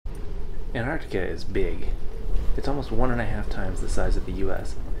Antarctica is big. It's almost 1.5 times the size of the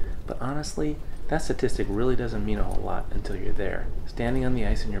US. But honestly, that statistic really doesn't mean a whole lot until you're there, standing on the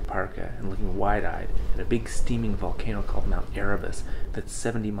ice in your parka and looking wide-eyed at a big steaming volcano called Mount Erebus that's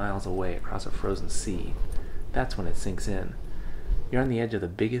 70 miles away across a frozen sea. That's when it sinks in. You're on the edge of the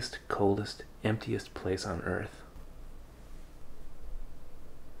biggest, coldest, emptiest place on Earth.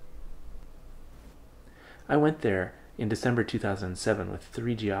 I went there in December 2007 with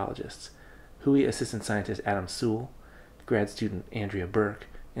 3 geologists, Hui assistant scientist Adam Sewell, grad student Andrea Burke,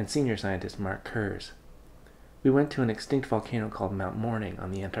 and senior scientist Mark Kurz. We went to an extinct volcano called Mount Morning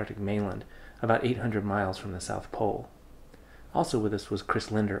on the Antarctic mainland, about 800 miles from the South Pole. Also with us was Chris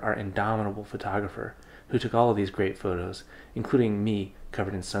Linder, our indomitable photographer, who took all of these great photos, including me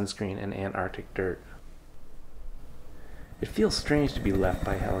covered in sunscreen and Antarctic dirt. It feels strange to be left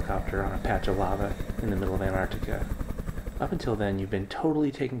by helicopter on a patch of lava in the middle of Antarctica. Up until then, you've been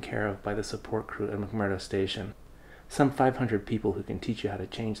totally taken care of by the support crew at McMurdo Station. Some 500 people who can teach you how to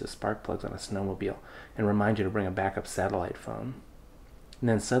change the spark plugs on a snowmobile and remind you to bring a backup satellite phone. And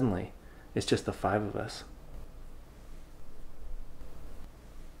then suddenly, it's just the 5 of us.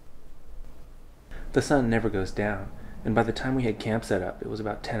 The sun never goes down, and by the time we had camp set up, it was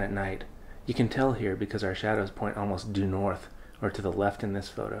about 10 at night. You can tell here because our shadows point almost due north, or to the left in this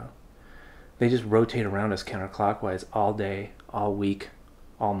photo. They just rotate around us counterclockwise all day, all week,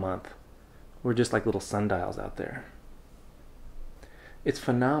 all month. We're just like little sundials out there. It's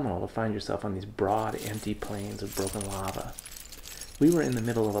phenomenal to find yourself on these broad, empty plains of broken lava. We were in the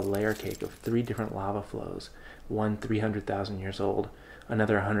middle of a layer cake of 3 different lava flows, one 300,000 years old,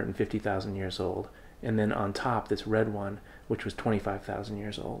 another 150,000 years old, and then on top this red one, which was 25,000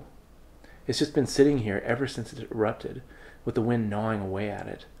 years old. It's just been sitting here ever since it erupted, with the wind gnawing away at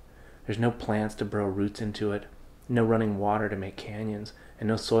it. There's no plants to burrow roots into it, no running water to make canyons, and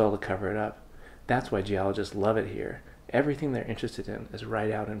no soil to cover it up. That's why geologists love it here. Everything they're interested in is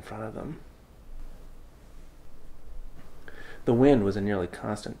right out in front of them. The wind was a nearly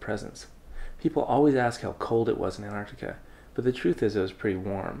constant presence. People always ask how cold it was in Antarctica, but the truth is it was pretty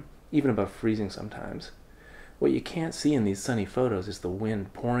warm, even above freezing sometimes. What you can't see in these sunny photos is the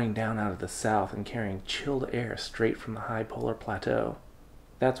wind pouring down out of the south and carrying chilled air straight from the high polar plateau.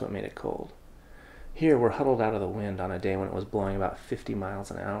 That's what made it cold. Here we're huddled out of the wind on a day when it was blowing about 50 miles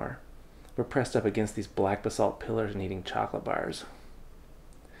an hour. We're pressed up against these black basalt pillars and eating chocolate bars.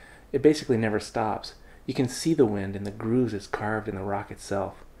 It basically never stops. You can see the wind in the grooves it's carved in the rock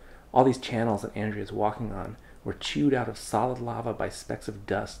itself. All these channels that Andrea's walking on were chewed out of solid lava by specks of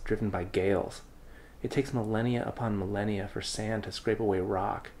dust driven by gales. It takes millennia upon millennia for sand to scrape away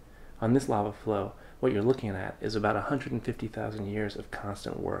rock. On this lava flow, what you're looking at is about 150,000 years of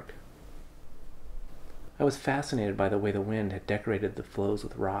constant work. I was fascinated by the way the wind had decorated the flows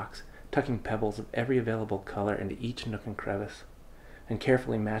with rocks, tucking pebbles of every available color into each nook and crevice, and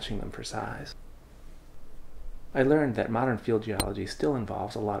carefully matching them for size. I learned that modern field geology still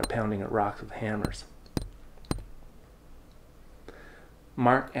involves a lot of pounding at rocks with hammers.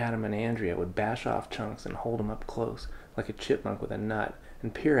 Mark, Adam, and Andrea would bash off chunks and hold them up close, like a chipmunk with a nut,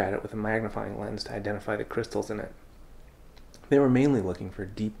 and peer at it with a magnifying lens to identify the crystals in it. They were mainly looking for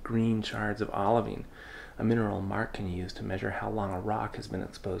deep green shards of olivine, a mineral Mark can use to measure how long a rock has been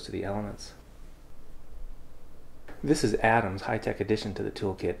exposed to the elements. This is Adam's high-tech addition to the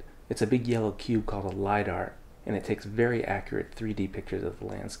toolkit. It's a big yellow cube called a LiDAR, and it takes very accurate 3D pictures of the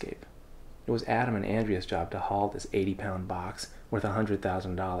landscape. It was Adam and Andrea's job to haul this 80-pound box, worth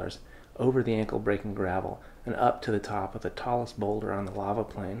 $100,000, over the ankle-breaking gravel and up to the top of the tallest boulder on the lava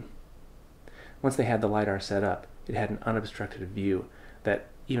plain. Once they had the LiDAR set up, it had an unobstructed view that,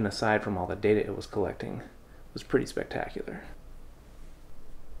 even aside from all the data it was collecting, was pretty spectacular.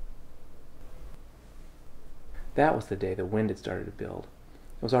 That was the day the wind had started to build.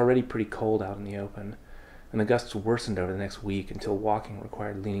 It was already pretty cold out in the open, and the gusts worsened over the next week until walking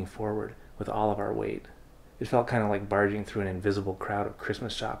required leaning forward with all of our weight. It felt kind of like barging through an invisible crowd of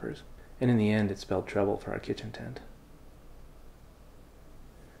Christmas shoppers, and in the end it spelled trouble for our kitchen tent.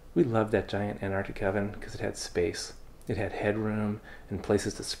 We loved that giant Antarctic oven because it had space. It had headroom and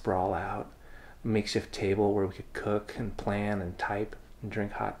places to sprawl out, a makeshift table where we could cook and plan and type and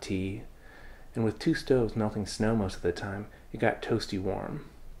drink hot tea. And with 2 stoves melting snow most of the time, it got toasty warm.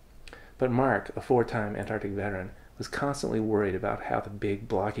 But Mark, a 4-time Antarctic veteran, was constantly worried about how the big,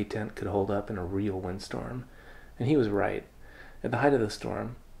 blocky tent could hold up in a real windstorm. And he was right. At the height of the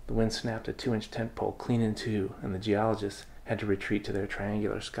storm, the wind snapped a 2-inch tent pole clean in two, and the geologists had to retreat to their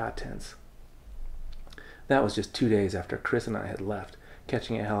triangular Scott tents. That was just 2 days after Chris and I had left,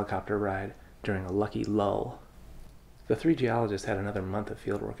 catching a helicopter ride during a lucky lull. The three geologists had another month of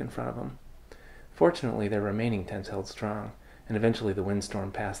fieldwork in front of them. Fortunately, their remaining tents held strong, and eventually the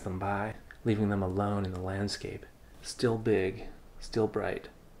windstorm passed them by, leaving them alone in the landscape, still big, still bright,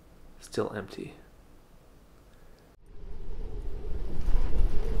 still empty.